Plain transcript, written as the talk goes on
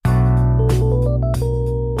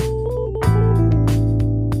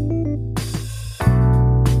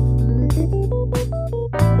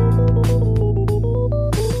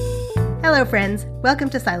Hello, friends. Welcome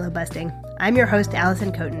to Silo Busting. I'm your host,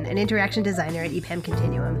 Alison Kotin, an interaction designer at EPAM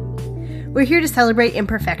Continuum. We're here to celebrate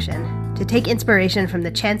imperfection, to take inspiration from the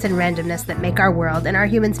chance and randomness that make our world and our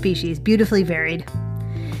human species beautifully varied.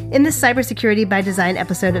 In this Cybersecurity by Design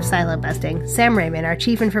episode of Silo Busting, Sam Rehman, our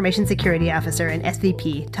Chief Information Security Officer and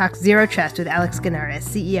SVP, talks Zero Trust with Alex Gounares,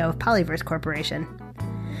 CEO of Polyverse Corporation.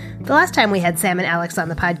 The last time we had Sam and Alex on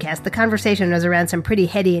the podcast, the conversation was around some pretty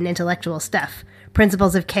heady and intellectual stuff,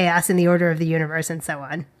 principles of chaos in the order of the universe, and so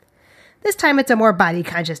on. This time it's a more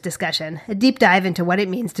body-conscious discussion, a deep dive into what it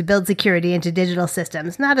means to build security into digital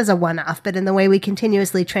systems, not as a one-off, but in the way we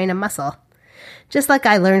continuously train a muscle. Just like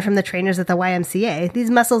I learned from the trainers at the YMCA,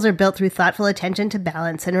 these muscles are built through thoughtful attention to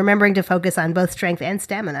balance and remembering to focus on both strength and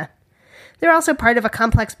stamina. They're also part of a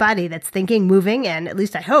complex body that's thinking, moving, and, at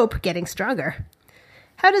least I hope, getting stronger.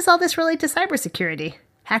 How does all this relate to cybersecurity?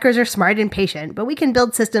 Hackers are smart and patient, but we can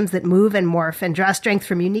build systems that move and morph and draw strength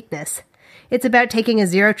from uniqueness. It's about taking a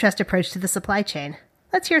zero-trust approach to the supply chain.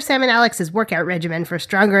 Let's hear Sam and Alex's workout regimen for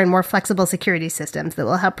stronger and more flexible security systems that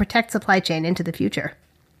will help protect supply chain into the future.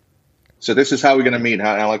 So this is how we're going to meet, huh,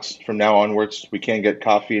 Alex? From now onwards, we can't get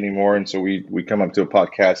coffee anymore, and so we come up to a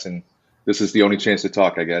podcast, and this is the only chance to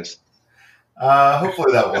talk, I guess.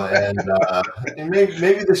 Hopefully that will end. And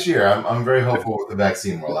maybe this year. I'm very hopeful with the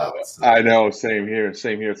vaccine rollout. So. I know. Same here.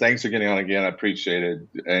 Thanks for getting on again. I appreciate it.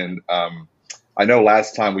 And I know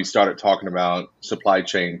last time we started talking about supply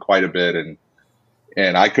chain quite a bit,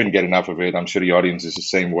 and I couldn't get enough of it. I'm sure the audience is the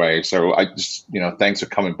same way. So I just, thanks for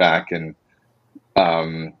coming back, and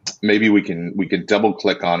maybe we can double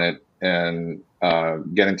click on it and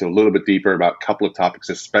get into a little bit deeper about a couple of topics,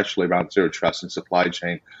 especially around zero trust and supply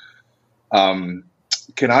chain.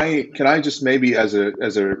 Can I just maybe as a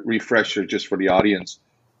refresher just for the audience,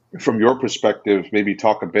 from your perspective, maybe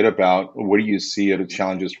talk a bit about what do you see are the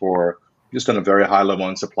challenges for just on a very high level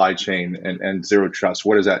on supply chain and zero trust?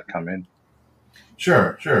 Where does that come in?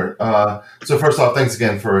 Sure. So first off, thanks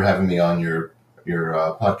again for having me on your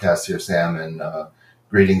podcast here, Sam, and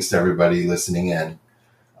greetings to everybody listening in.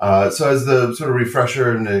 So as the sort of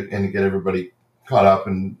refresher and to get everybody caught up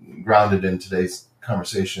and grounded in today's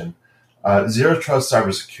conversation, zero trust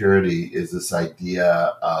cybersecurity is this idea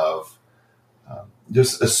of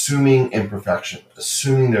just assuming imperfection,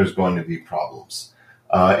 assuming there's going to be problems.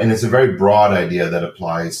 And it's a very broad idea that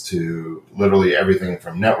applies to literally everything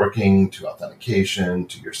from networking to authentication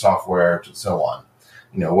to your software to so on.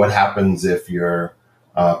 What happens if your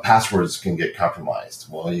passwords can get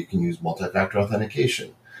compromised? Well, you can use multi-factor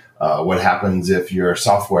authentication. What happens if your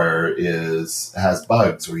software has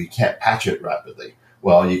bugs or you can't patch it rapidly?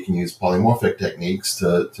 Well, you can use polymorphic techniques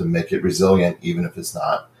to make it resilient even if it's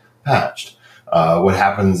not patched. What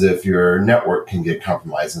happens if your network can get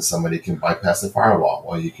compromised and somebody can bypass the firewall?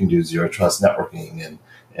 Well, you can do zero trust networking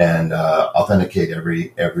and authenticate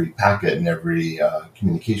every packet and every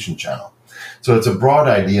communication channel. So it's a broad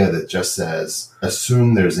idea that just says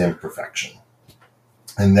assume there's imperfection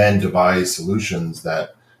and then devise solutions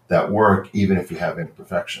that work even if you have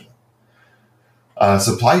imperfection.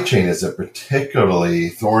 Supply chain is a particularly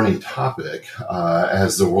thorny topic,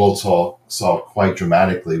 as the world saw quite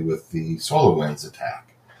dramatically with the SolarWinds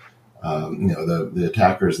attack. The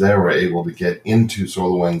attackers there were able to get into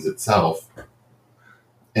SolarWinds itself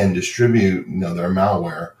and distribute their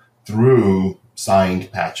malware through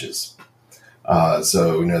signed patches.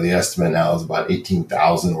 So the estimate now is about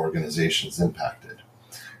 18,000 organizations impacted.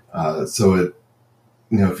 So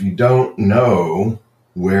if you don't know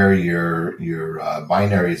where your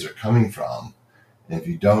binaries are coming from, and if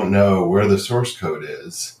you don't know where the source code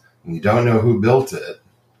is, and you don't know who built it,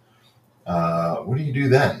 what do you do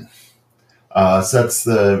then? So that's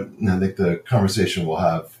the conversation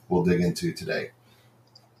we'll dig into today.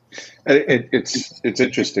 It's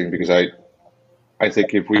interesting because I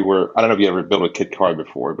think if we were, I don't know if you ever built a kit car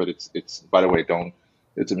before, but it's by the way,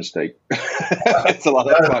 it's a mistake. It's a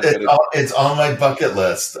lot of fun. It's on my bucket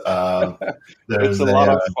list. It's a lot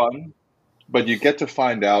of fun, but you get to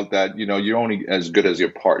find out that, you're only as good as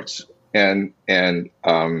your parts. And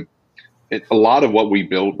a lot of what we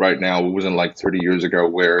build right now, it wasn't like 30 years ago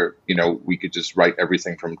where, we could just write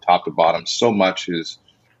everything from top to bottom. So much is,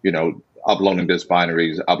 uploading this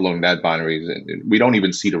binaries, uploading that binaries. And we don't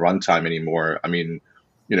even see the runtime anymore. I mean,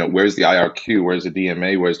 where's the IRQ? Where's the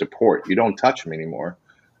DMA? Where's the port? You don't touch them anymore.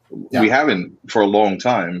 Yeah. We haven't for a long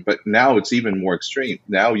time, but now it's even more extreme.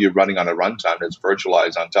 Now you're running on a runtime that's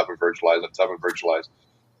virtualized on top of virtualized on top of virtualized.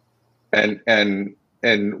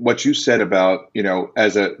 And what you said about,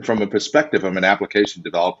 from a perspective of an application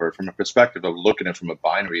developer, from a perspective of looking at it from a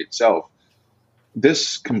binary itself,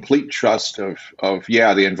 this complete trust of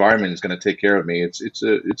the environment is going to take care of me. It's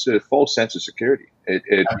a false sense of security.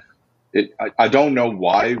 I don't know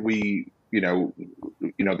why we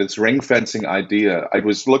this ring fencing idea. I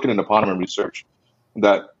was looking into polymer research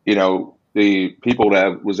that the people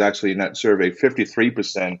that was actually in that survey,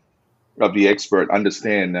 53% of the expert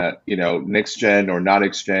understand that next gen or not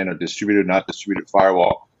next gen or distributed not distributed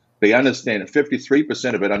firewall. They understand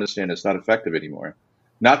 53% of it understand it's not effective anymore.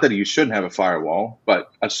 Not that you shouldn't have a firewall,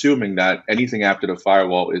 but assuming that anything after the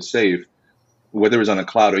firewall is safe, whether it's on a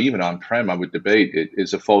cloud or even on-prem, I would debate it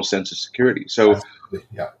is a false sense of security. So,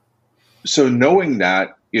 So knowing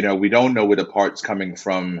that, we don't know where the part's coming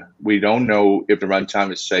from. We don't know if the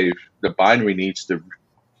runtime is safe. The binary needs to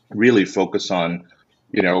really focus on,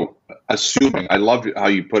 assuming. I love how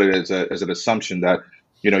you put it as an assumption that,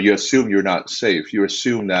 you assume you're not safe. You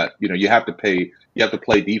assume that, you have to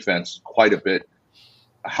play defense quite a bit.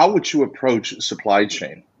 How would you approach supply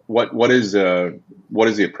chain? What is the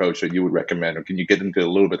approach that you would recommend, or can you get into a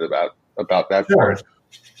little bit about that? Sure.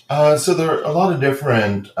 So there are a lot of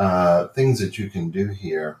different things that you can do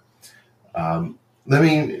here. Let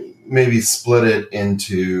me maybe split it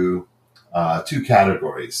into two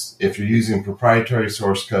categories. If you're using proprietary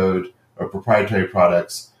source code or proprietary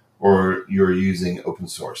products, or you're using open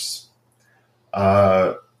source.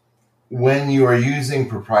 When you are using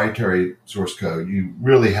proprietary source code, you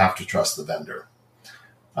really have to trust the vendor.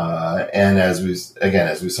 And as we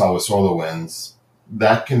saw with SolarWinds,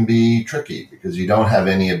 that can be tricky because you don't have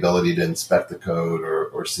any ability to inspect the code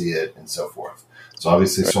or see it and so forth. So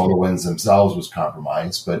obviously SolarWinds themselves was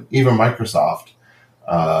compromised, but even Microsoft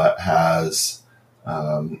has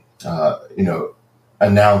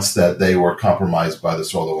announced that they were compromised by the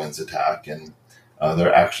SolarWinds attack, and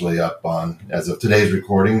they're actually up on, as of today's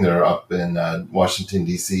recording, they're up in Washington,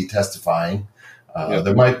 D.C. testifying.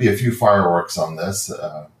 There might be a few fireworks on this.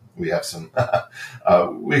 We have some.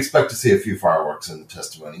 We expect to see a few fireworks in the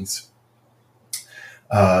testimonies.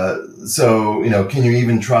 So, can you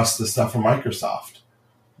even trust the stuff from Microsoft?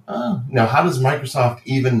 Now, how does Microsoft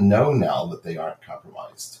even know now that they aren't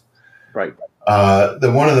compromised? Right.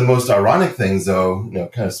 One of the most ironic things, though,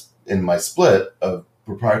 kind of in my split of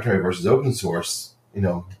proprietary versus open source,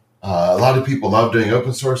 a lot of people love doing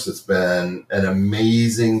open source. It's been an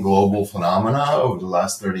amazing global phenomena over the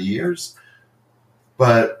last 30 years.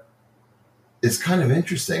 But it's kind of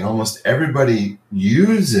interesting. Almost everybody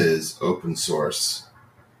uses open source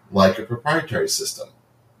like a proprietary system.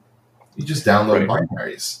 You just download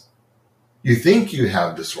binaries. You think you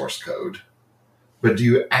have the source code, but do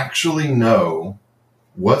you actually know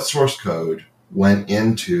what source code went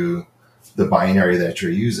into the binary that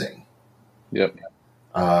you're using? Yep.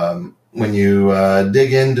 When you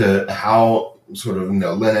dig into how sort of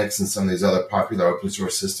Linux and some of these other popular open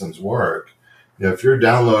source systems work, if you're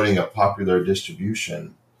downloading a popular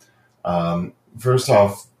distribution, first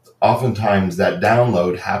off, oftentimes that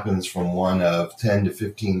download happens from one of 10 to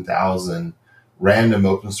 15,000 random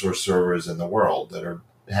open source servers in the world that are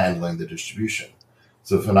handling the distribution.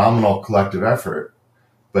 It's a phenomenal collective effort,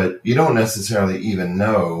 but you don't necessarily even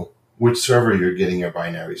know which server you're getting your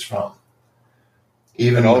binaries from.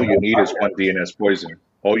 Even all you need is one DNS poison.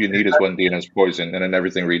 All you need is one DNS poison, and then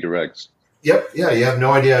everything redirects. Yep. Yeah, you have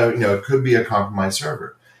no idea. It could be a compromised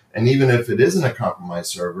server. And even if it isn't a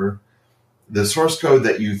compromised server, the source code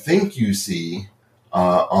that you think you see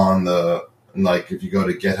on the, like if you go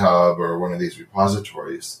to GitHub or one of these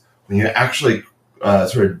repositories, when you actually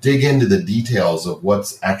sort of dig into the details of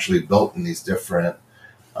what's actually built in these different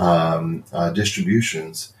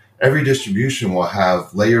distributions, every distribution will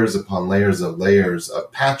have layers upon layers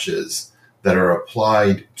of patches that are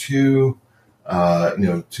applied to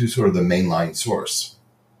to sort of the mainline source.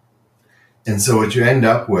 And so what you end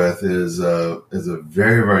up with is a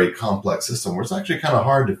very, very complex system where it's actually kind of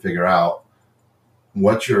hard to figure out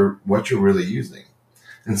what you're really using.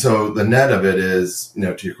 And so the net of it is,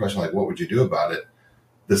 to your question, like, what would you do about it?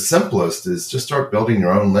 The simplest is just start building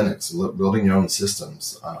your own Linux, building your own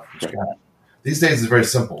systems from scratch. These days it's very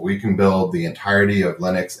simple. We can build the entirety of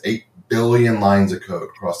Linux, 8 billion lines of code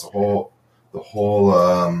across the whole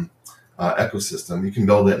ecosystem. You can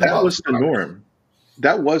build it. That was the norm.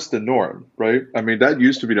 That was the norm, right? I mean, that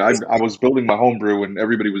used to be. I was building my homebrew, and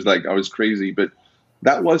everybody was like, I was crazy, but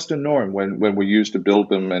that was the norm when we used to build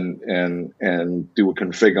them and do a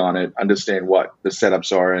config on it, understand what the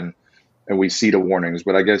setups are, and we see the warnings.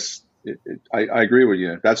 But I guess I agree with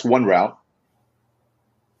you. That's one route.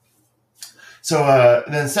 So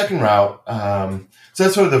then second route, so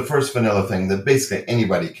that's sort of the first vanilla thing that basically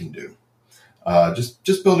anybody can do.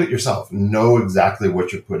 Just build it yourself. Know exactly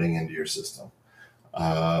what you're putting into your system.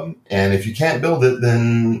 And if you can't build it,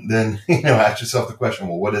 then ask yourself the question: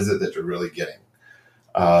 well, what is it that you're really getting?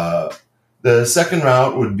 The second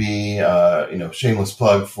route would be, shameless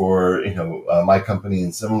plug for my company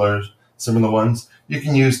and similar ones. You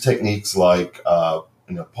can use techniques like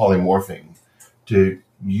polymorphing to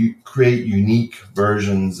create unique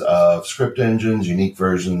versions of script engines, unique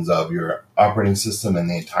versions of your operating system and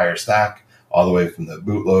the entire stack, all the way from the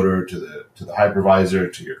bootloader to the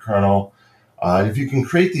hypervisor to your kernel. And if you can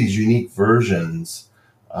create these unique versions,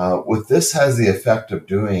 what this has the effect of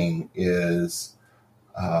doing is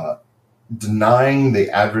denying the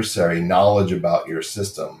adversary knowledge about your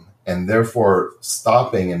system, and therefore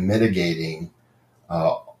stopping and mitigating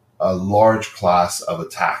a large class of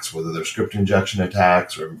attacks, whether they're script injection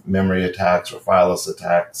attacks or memory attacks or fileless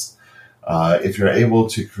attacks. If you're able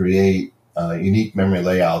to create unique memory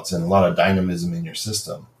layouts and a lot of dynamism in your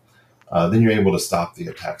system, then you're able to stop the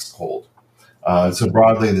attacks cold. So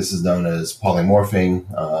broadly, this is known as polymorphing,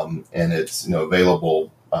 and it's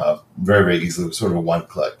available very, very easily with sort of a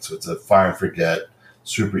one-click. So it's a fire and forget,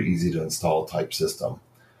 super easy to install type system.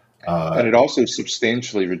 And it also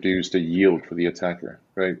substantially reduced the yield for the attacker,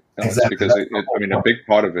 right? Exactly. Because a big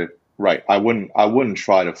part of it, right? I wouldn't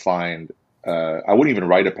try to find. I wouldn't even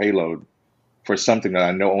write a payload for something that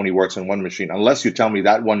I know only works on one machine, unless you tell me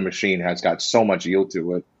that one machine has got so much yield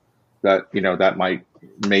to it that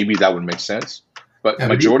that would make sense. But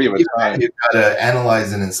majority of the time, you've got to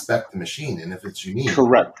analyze and inspect the machine, and if it's unique,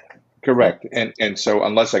 correct. And so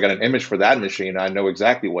unless I got an image for that machine, I know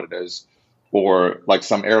exactly what it is. Or like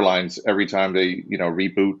some airlines, every time they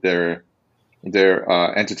reboot their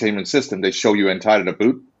entertainment system, they show you inside a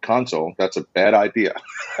boot console. That's a bad idea.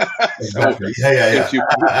 Exactly. So if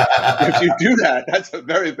you do that, that's a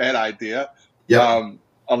very bad idea. Yeah.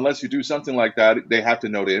 Unless you do something like that, they have to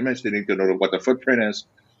know the image. They need to know what the footprint is.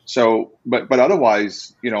 So, but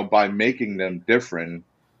otherwise, by making them different,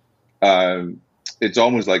 it's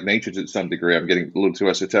almost like nature to some degree. I'm getting a little too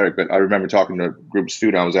esoteric, but I remember talking to a group of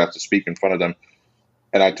students. I was asked to speak in front of them,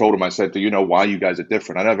 and I told them, I said, "Do you know why you guys are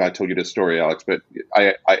different?" I don't know if I told you this story, Alex, but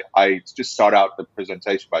I just start out the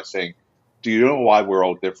presentation by saying, "Do you know why we're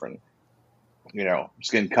all different?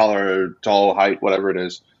 Skin color, tall, height, whatever it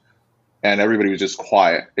is." And everybody was just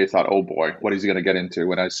quiet. They thought, "Oh boy, what is he going to get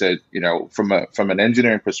into?" And I said, from an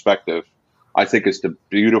engineering perspective, I think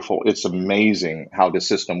it's amazing how the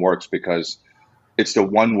system works, because it's the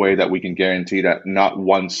one way that we can guarantee that not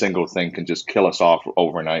one single thing can just kill us off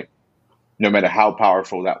overnight. No matter how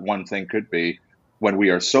powerful that one thing could be, when we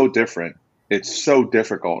are so different, it's so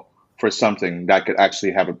difficult for something that could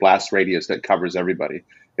actually have a blast radius that covers everybody.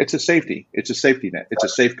 It's a safety net. It's a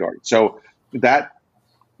safeguard. So that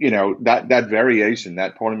variation,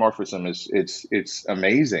 that polymorphism it's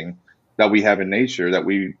amazing that we have in nature, that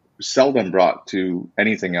we seldom brought to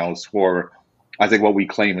anything else for, I think, what we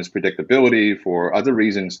claim is predictability for other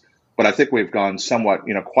reasons. But I think we've gone somewhat,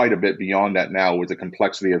 quite a bit beyond that now with the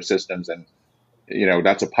complexity of systems. And,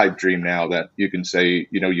 that's a pipe dream now that you can say,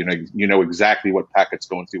 you know exactly what packet's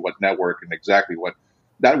going through what network and exactly what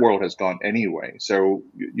that world has gone anyway. So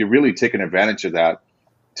you're really taking advantage of that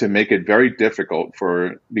to make it very difficult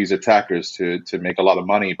for these attackers to make a lot of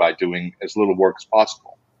money by doing as little work as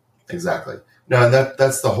possible. Exactly. No,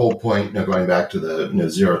 that's the whole point. Going back to the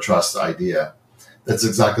zero trust idea, that's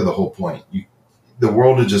exactly the whole point. The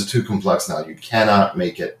world is just too complex now. You cannot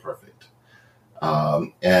make it perfect.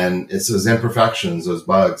 And it's those imperfections, those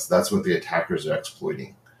bugs, that's what the attackers are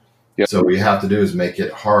exploiting. Yep. So what you have to do is make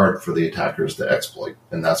it hard for the attackers to exploit.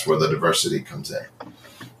 And that's where the diversity comes in.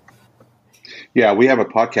 Yeah, we have a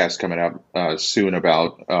podcast coming up soon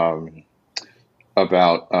about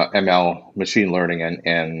ML, machine learning,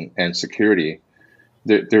 and security.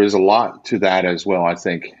 There is a lot to that as well. I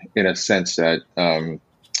think, in a sense that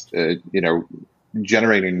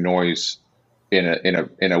generating noise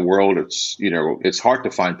in a world, it's hard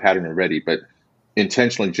to find pattern already, but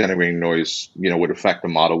intentionally generating noise, would affect the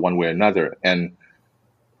model one way or another. And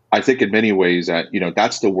I think in many ways that,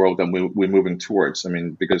 that's the world that we're moving towards. I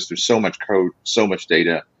mean, because there's so much code, so much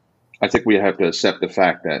data. I think we have to accept the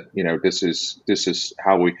fact that, this is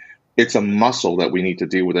how it's a muscle that we need to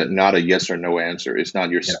deal with it, not a yes or no answer. It's not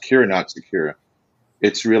you're secure, not secure.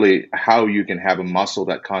 It's really how you can have a muscle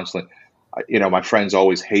that constantly, my friends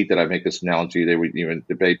always hate that I make this analogy. They would even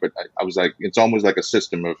debate, but I was like, it's almost like a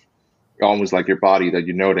system of, almost like your body, that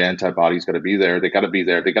the antibodies got to be there. They got to be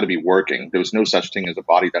there. They got to be working. There's no such thing as a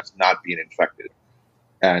body that's not being infected.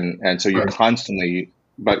 And so you're constantly,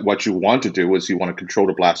 but what you want to do is you want to control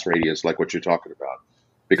the blast radius, like what you're talking about,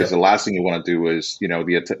 because the last thing you want to do is,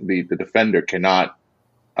 the defender cannot,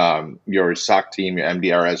 your SOC team, your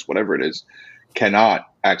MDRS, whatever it is, cannot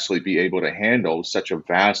actually be able to handle such a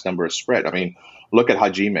vast number of spread. I mean, look at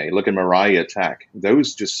Hajime, look at Mariah attack.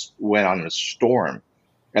 Those just went on a storm.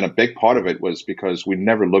 And a big part of it was because we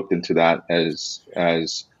never looked into that as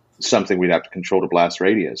something we'd have to control the blast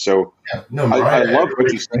radius. So no, Mariah, I love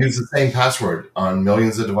what you said. Use the same password on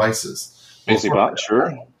millions of devices.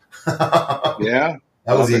 Sure. Yeah.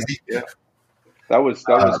 That was easy. Yeah. That was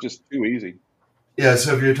just too easy. Yeah,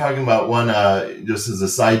 so if you're talking about one, just as a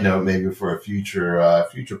side note, maybe for a future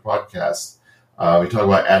podcast, we talk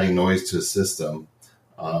about adding noise to a system.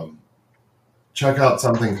 Check out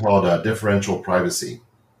something called differential privacy.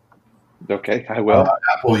 Okay, I will.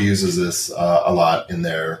 Apple uses this a lot in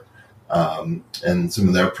their and some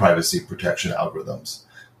of their privacy protection algorithms.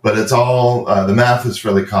 But it's all the math is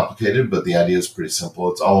fairly complicated, but the idea is pretty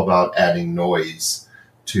simple. It's all about adding noise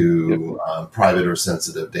to private or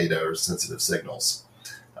sensitive data or sensitive signals.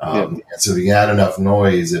 And so if you add enough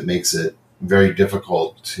noise, it makes it very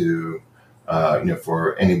difficult to,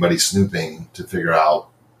 for anybody snooping to figure out,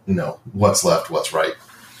 what's left, what's right.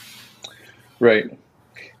 Right.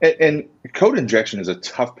 And code injection is a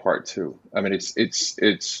tough part too. I mean,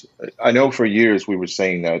 it's. I know for years we were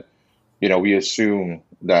saying that, we assume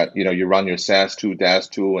that you run your SAS2,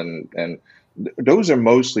 DAS2, and those are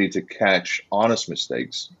mostly to catch honest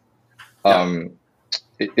mistakes.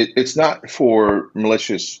 It's not for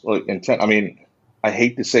malicious intent. I mean, I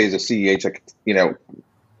hate to say as a CEH,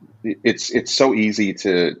 it's so easy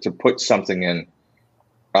to put something in.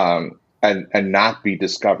 And not be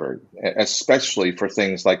discovered, especially for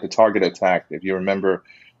things like the target attack. If you remember,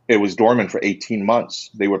 it was dormant for 18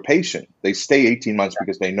 months. They were patient. They stay 18 months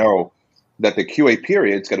because they know that the QA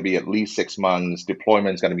period is going to be at least 6 months.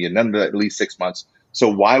 Deployment is going to be at least 6 months. So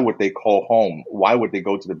why would they call home? Why would they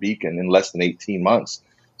go to the beacon in less than 18 months?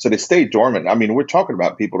 So they stay dormant. I mean, we're talking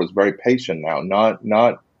about people that's very patient now, not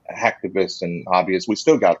hacktivists and hobbyists. We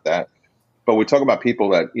still got that. But we're talking about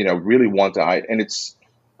people that, really want to hide. And it's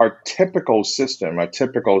our typical system, our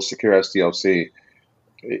typical secure SDLC.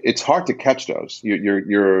 It's hard to catch those.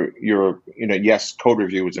 Yes, code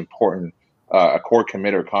review is important. A core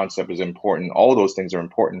committer concept is important. All of those things are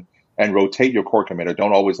important. And rotate your core committer.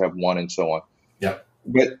 Don't always have one, and so on. Yeah.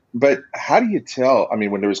 But how do you tell? I mean,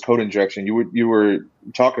 when there was code injection, you were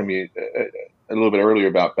talking to me a little bit earlier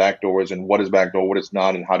about backdoors and what is backdoor, what is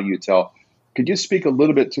not, and how do you tell? Could you speak a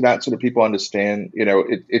little bit to that so that people understand?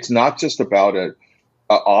 It's not just about a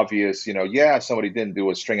obvious, somebody didn't do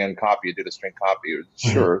a string end copy, it did a string copy.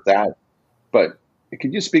 Sure, that. But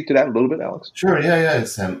could you speak to that a little bit, Alex? Sure. Yeah,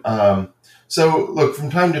 Sam. So, look, from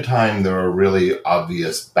time to time, there are really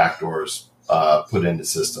obvious backdoors put into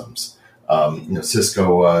systems.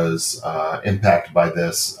 Cisco was impacted by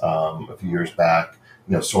this a few years back.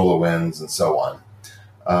 SolarWinds and so on.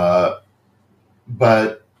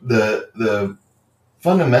 But the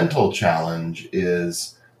fundamental challenge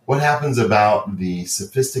is what happens about the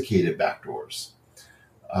sophisticated backdoors,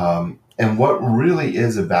 and what really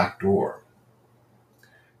is a backdoor.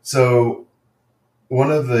 So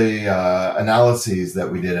one of the analyses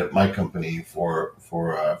that we did at my company for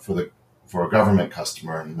a government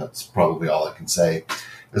customer, and that's probably all I can say,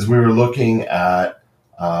 is we were looking at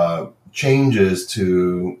changes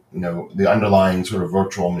to the underlying sort of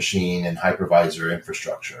virtual machine and hypervisor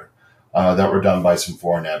infrastructure that were done by some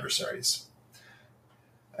foreign adversaries.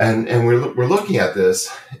 And we're looking at this,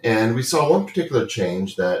 and we saw one particular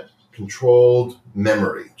change that controlled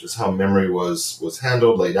memory, just how memory was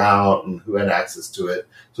handled, laid out, and who had access to it.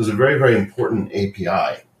 So it was a very, very important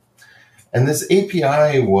API. And this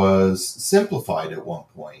API was simplified at one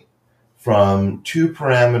point from 2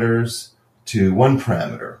 parameters to 1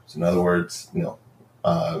 parameter. So in other words,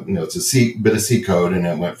 it's a bit of C code, and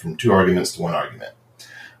it went from 2 arguments to 1 argument.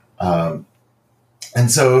 And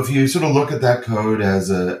so if you sort of look at that code as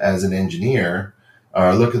an engineer,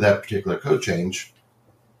 or look at that particular code change,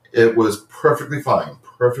 it was perfectly fine,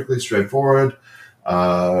 perfectly straightforward.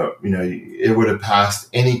 It would have passed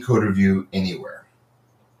any code review anywhere.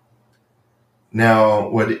 Now,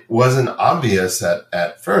 what wasn't obvious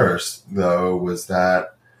at first, though, was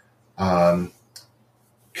that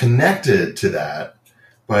connected to that,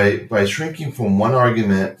 by shrinking from 2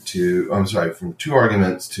 arguments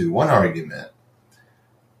to 1 argument,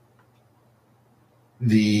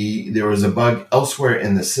 there was a bug elsewhere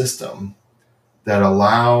in the system that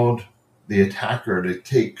allowed the attacker to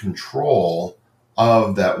take control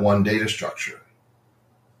of that one data structure.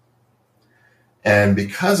 And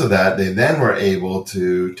because of that, they then were able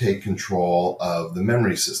to take control of the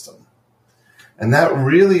memory system. And that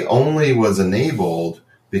really only was enabled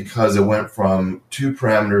because it went from 2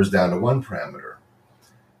 parameters down to 1 parameter.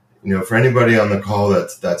 For anybody on the call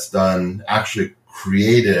that's done actually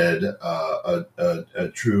created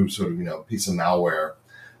a true sort of piece of malware,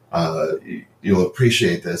 you'll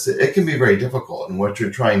appreciate this. It can be very difficult, and what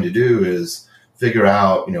you're trying to do is figure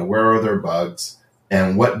out where are there bugs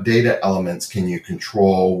and what data elements can you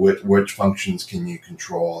control, which functions can you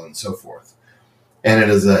control, and so forth. And it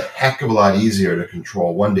is a heck of a lot easier to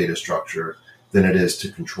control one data structure than it is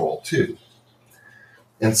to control two.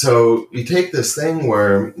 And so you take this thing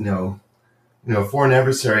where, foreign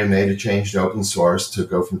adversary made a change to open source to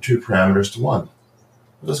go from 2 parameters to 1. It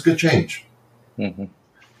was a good change. Mm-hmm.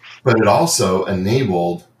 But it also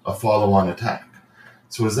enabled a follow-on attack.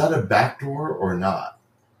 So is that a backdoor or not?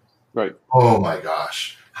 Right. Oh my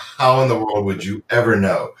gosh. How in the world would you ever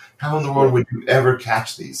know? How in the world would you ever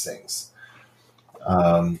catch these things?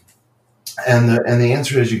 And the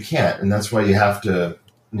answer is you can't. And that's why you have to,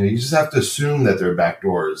 you just have to assume that there are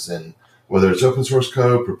backdoors. And whether it's open source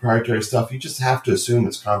code, proprietary stuff, you just have to assume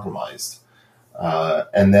it's compromised.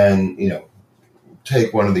 And then,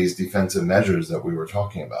 take one of these defensive measures that we were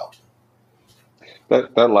talking about.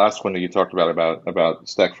 That last one that you talked about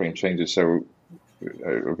stack frame changes. So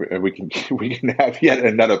we can have yet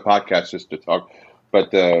another podcast just to talk.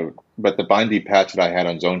 But the bindy patch that I had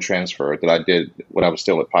on zone transfer that I did when I was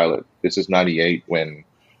still at Pilot. This is 98 when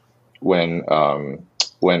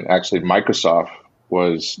actually Microsoft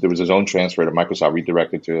there was a zone transfer that Microsoft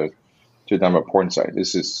redirected to a number porn site.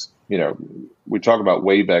 This is, we talk about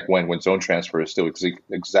way back when zone transfer is still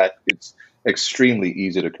it's extremely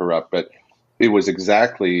easy to corrupt, but it was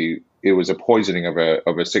a poisoning of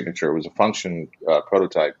a signature. It was a function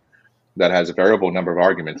prototype that has a variable number of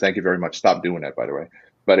arguments. Thank you very much. Stop doing that, by the way.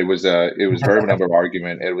 But it was variable number of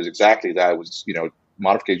argument. It was exactly that. It was,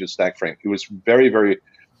 modification of stack frame. It was very, very,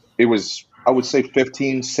 I would say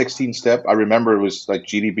 15, 16 step. I remember it was like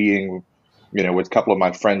GDBing, with a couple of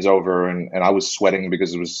my friends over, and I was sweating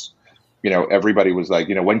because it was, everybody was like,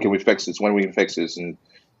 when can we fix this? When we can fix this?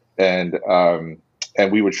 And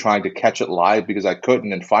we were trying to catch it live because I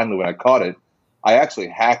couldn't. And finally, when I caught it, I actually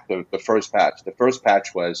hacked the first patch. The first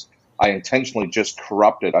patch was I intentionally just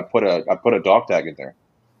corrupted. I put a dog tag in there.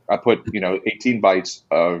 I put 18 bytes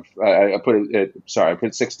of. I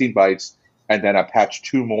put 16 bytes, and then I patched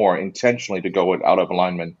 2 more intentionally to go out of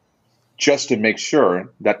alignment, just to make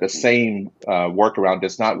sure that the same workaround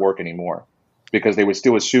does not work anymore, because they were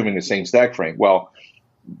still assuming the same stack frame. Well,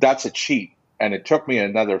 that's a cheat. And it took me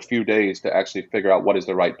another few days to actually figure out what is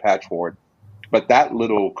the right patch for it. But that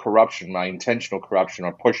little corruption, my intentional corruption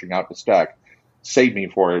or pushing out the stack, saved me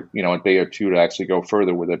for a day or two to actually go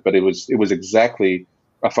further with it. But it was exactly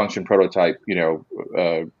a function prototype,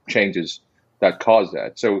 changes that caused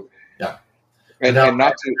that. So, yeah. And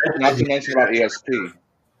not to mention about ASP.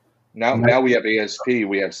 Now we have ASP,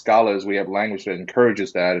 we have Scholars, we have language that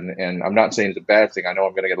encourages that. And I'm not saying it's a bad thing. I know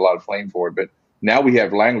I'm going to get a lot of flame for it, but now we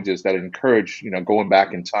have languages that encourage, going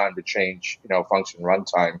back in time to change, function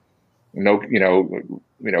runtime,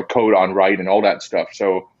 code on write and all that stuff.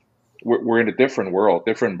 So we're in a different world,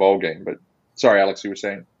 different ballgame. But sorry, Alex, you were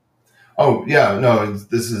saying? Oh yeah, no.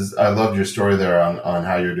 I loved your story there on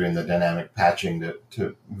how you're doing the dynamic patching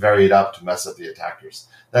to vary it up to mess up the attackers.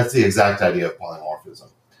 That's the exact idea of polymorphism.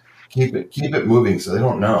 Keep it moving so they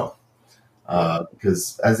don't know.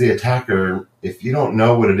 Because as the attacker, if you don't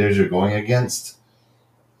know what it is you're going against,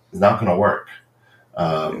 it's not going to work.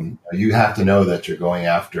 You have to know that you're going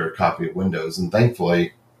after a copy of Windows, and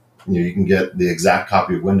thankfully, you can get the exact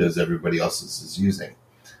copy of Windows everybody else is using.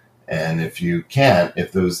 And if you can't,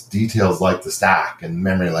 if those details like the stack and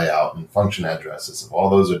memory layout and function addresses, if all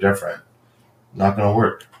those are different, not going to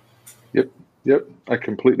work. Yep, I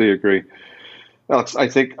completely agree. Alex, I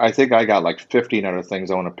think I got like 15 other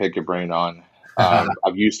things I want to pick your brain on.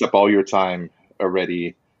 I've used up all your time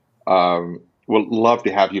already. Would love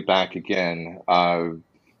to have you back again. I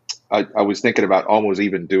was thinking about almost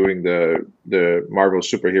even doing the Marvel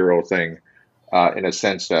superhero thing, in a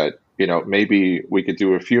sense that, maybe we could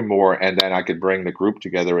do a few more, and then I could bring the group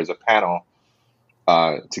together as a panel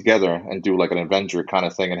together and do like an Avenger kind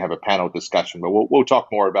of thing and have a panel discussion. But we'll talk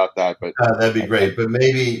more about that. But that'd be great. But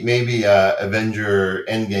maybe Avenger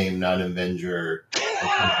Endgame, not Avenger.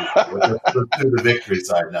 Let's do the victory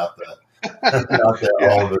side, not the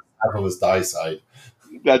all of us half of us die side.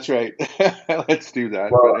 That's right. Let's do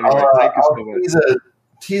that. Well, but anyway, thank you so much.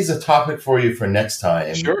 Tease a topic for you for next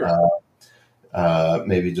time. Sure.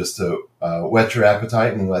 Maybe just to whet your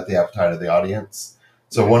appetite and whet the appetite of the audience.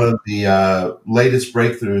 So one of the latest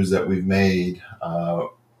breakthroughs that we've made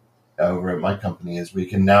over at my company is we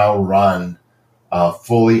can now run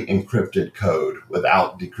fully encrypted code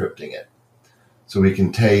without decrypting it. So we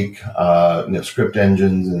can take script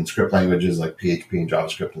engines and script languages like PHP and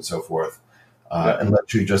JavaScript and so forth, and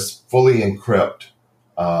let you just fully encrypt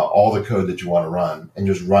all the code that you want to run and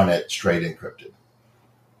just run it straight encrypted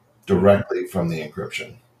directly from the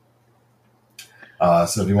encryption.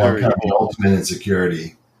 So if you want kind of the ultimate in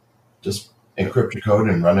security, just encrypt your code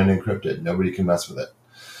and run it encrypted. Nobody can mess with it.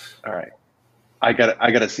 All right. I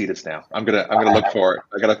gotta see this now. I'm gonna look for it.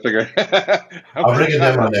 I gotta figure it. I'll bring a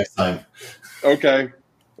demo next time. Okay,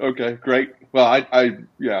 great. Well,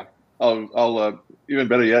 I'll even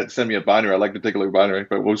better yet, send me a binary. I'd like to take a look at binary,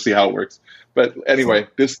 but we'll see how it works. But anyway,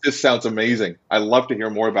 this sounds amazing. I'd love to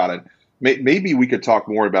hear more about it. Maybe we could talk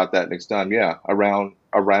more about that next time. Yeah, around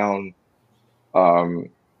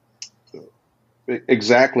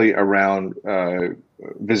exactly around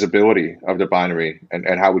visibility of the binary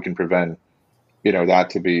and how we can prevent that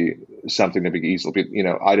to be something to be easily,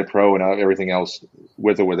 IDA Pro and everything else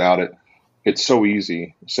with or without it. It's so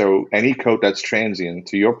easy. So any code that's transient,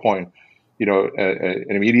 to your point, an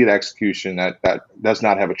immediate execution that does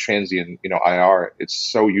not have a transient, IR, it's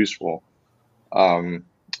so useful. I'd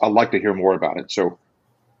like to hear more about it. So,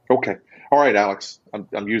 okay. All right, Alex,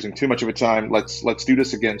 I'm using too much of your time. Let's do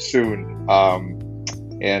this again soon.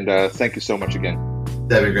 And thank you so much again.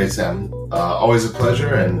 That'd be great, Sam. Always a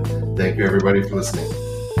pleasure, and thank you everybody for listening.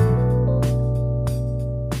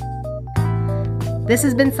 This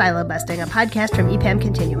has been Silo Busting, a podcast from EPAM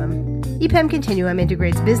Continuum. EPAM Continuum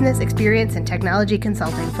integrates business, experience, and technology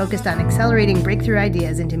consulting focused on accelerating breakthrough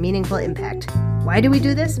ideas into meaningful impact. Why do we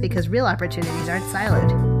do this? Because real opportunities aren't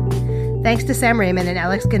siloed. Thanks to Sam Rehman and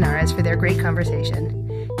Alex Gounares for their great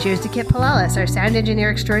conversation. Cheers to Kyp Pilalas, our sound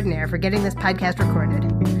engineer extraordinaire, for getting this podcast recorded.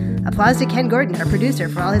 Applause to Ken Gordon, our producer,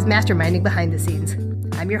 for all his masterminding behind the scenes.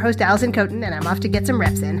 I'm your host, Alison Kotin, and I'm off to get some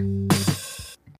reps in.